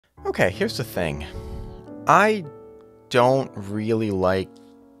Okay, here's the thing. I don't really like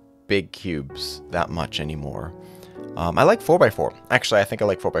big cubes that much anymore. I like 4x4. Actually, I think I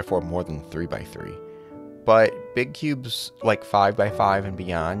like 4x4 more than 3x3. But big cubes like 5x5 and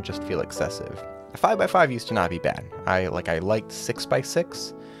beyond just feel excessive. 5x5 used to not be bad. I liked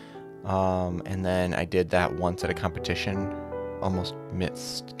 6x6. And then I did that once at a competition. Almost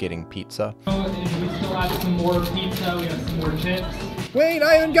missed getting pizza. And we still have some more pizza, we have some more chips. Wait,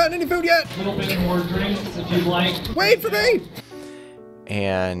 I haven't gotten any food yet! A little bit more drinks if you'd like. Wait for me!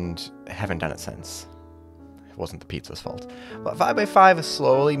 And I haven't done it since. It wasn't the pizza's fault. But 5x5 has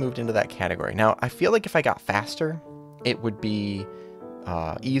slowly moved into that category. Now, I feel like if I got faster, it would be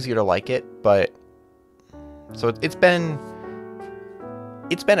easier to like it, but... So it's been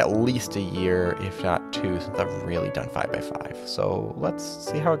at least a year, if not two, since I've really done 5x5. So let's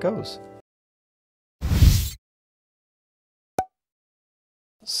see how it goes.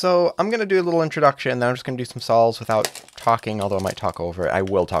 So I'm going to do a little introduction, then I'm just going to do some solves without talking, although I might talk over it. I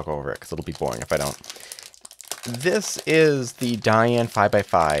will talk over it, because it'll be boring if I don't. This is the DaYan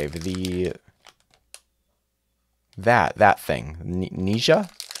 5x5, that thing, NeZha.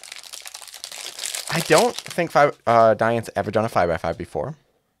 I don't think DaYan's ever done a 5x5 before.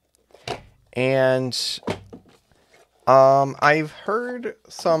 And I've heard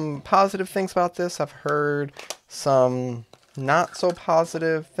some positive things about this. I've heard some not so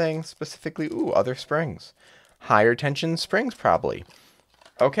positive things, specifically, other springs. Higher tension springs, probably.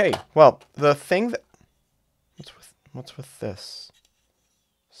 Okay, well, the thing that... What's with this?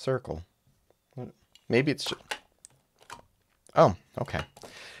 Circle. Maybe it's just... Oh, okay.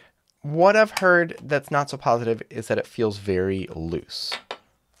 What I've heard that's not so positive is that it feels very loose.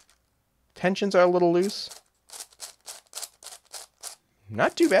 Tensions are a little loose.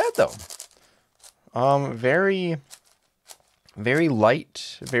 Not too bad, though. Very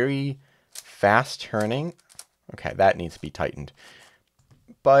light, very fast turning. Okay, that needs to be tightened.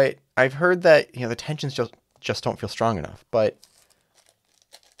 But I've heard that, the tensions just don't feel strong enough. But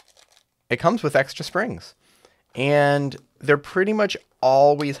it comes with extra springs. And they're pretty much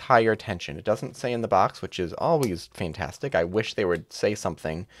always higher tension. It doesn't say in the box, which is always fantastic. I wish they would say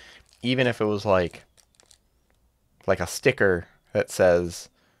something, even if it was like a sticker that says,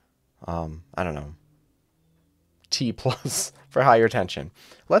 I don't know, T+ for higher tension.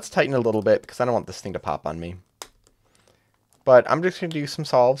 Let's tighten a little bit because I don't want this thing to pop on me. But I'm just going to do some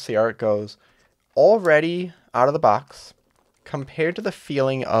solves, see how it goes. Already out of the box, compared to the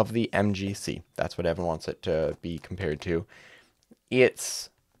feeling of the MGC, that's what everyone wants it to be compared to, it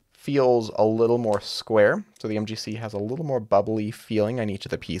feels a little more square. So the MGC has a little more bubbly feeling on each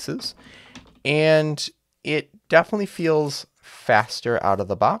of the pieces. And it definitely feels faster out of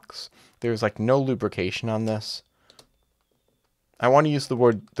the box. There's like no lubrication on this. I want to use the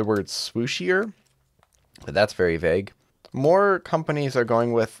word swooshier, but that's very vague. More companies are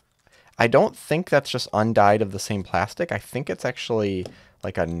going with, I don't think that's just undyed of the same plastic. I think it's actually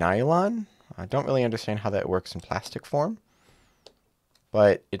like a nylon. I don't really understand how that works in plastic form,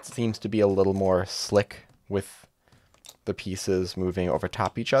 but it seems to be a little more slick with the pieces moving over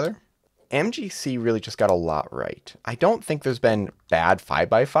top each other. MGC really just got a lot right. I don't think there's been bad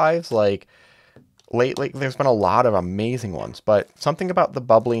 5x5s. Like, lately, there's been a lot of amazing ones, but something about the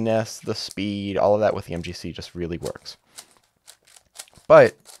bubbliness, the speed, all of that with the MGC just really works.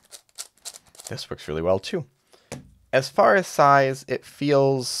 But this works really well too. As far as size, it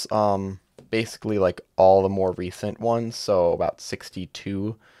feels basically like all the more recent ones, so about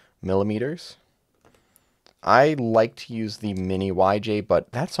 62 millimeters. I like to use the mini YJ,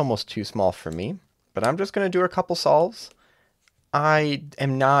 but that's almost too small for me. But I'm just going to do a couple solves. I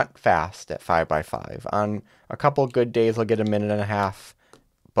am not fast at 5x5. On a couple good days, I'll get a minute and a half,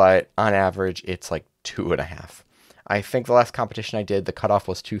 but on average, it's like 2.5. I think the last competition I did, the cutoff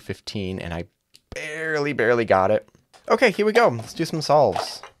was 2:15, and I barely got it. Okay, here we go. Let's do some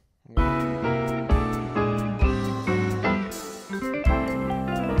solves.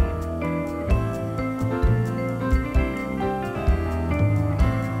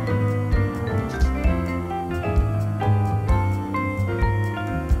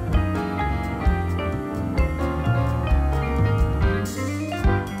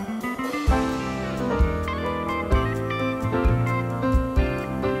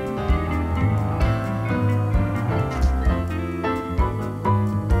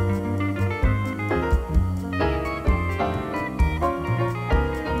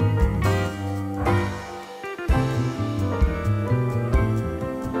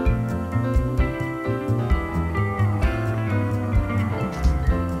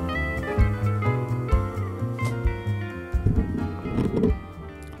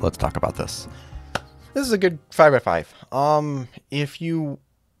 let's talk about this. This is a good 5x5. If you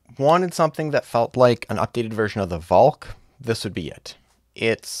wanted something that felt like an updated version of the Valk, this would be it.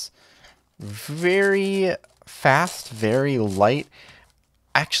 It's very fast, very light.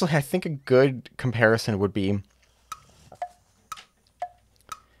 Actually, I think a good comparison would be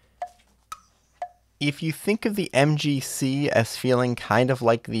if you think of the MGC as feeling kind of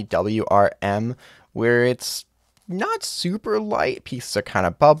like the WRM, where it's not super light, pieces are kind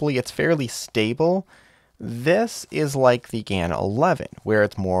of bubbly, it's fairly stable. This is like the GAN 11, where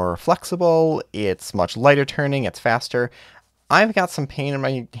it's more flexible, it's much lighter turning, it's faster. I've got some pain in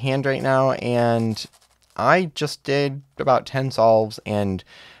my hand right now, and I just did about 10 solves, and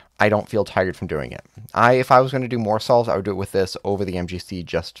I don't feel tired from doing it. If I was going to do more solves, I would do it with this over the MGC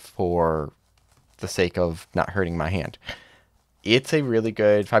just for the sake of not hurting my hand. It's a really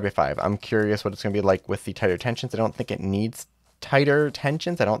good 5x5. I'm curious what it's going to be like with the tighter tensions. I don't think it needs tighter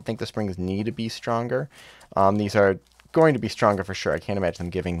tensions. I don't think the springs need to be stronger. These are going to be stronger for sure. I can't imagine them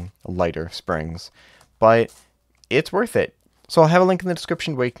giving lighter springs, but it's worth it. So I'll have a link in the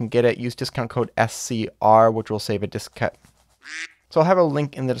description where you can get it. Use discount code SCR, which will save a discount. So I'll have a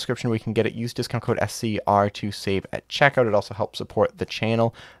link in the description where you can get it. Use discount code SCR to save at checkout. It also helps support the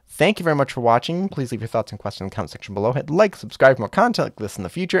channel. Thank you very much for watching. Please leave your thoughts and questions in the comment section below. Hit like, subscribe for more content like this in the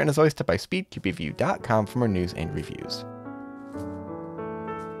future. And as always, stop by SpeedCubeShop for more news and reviews.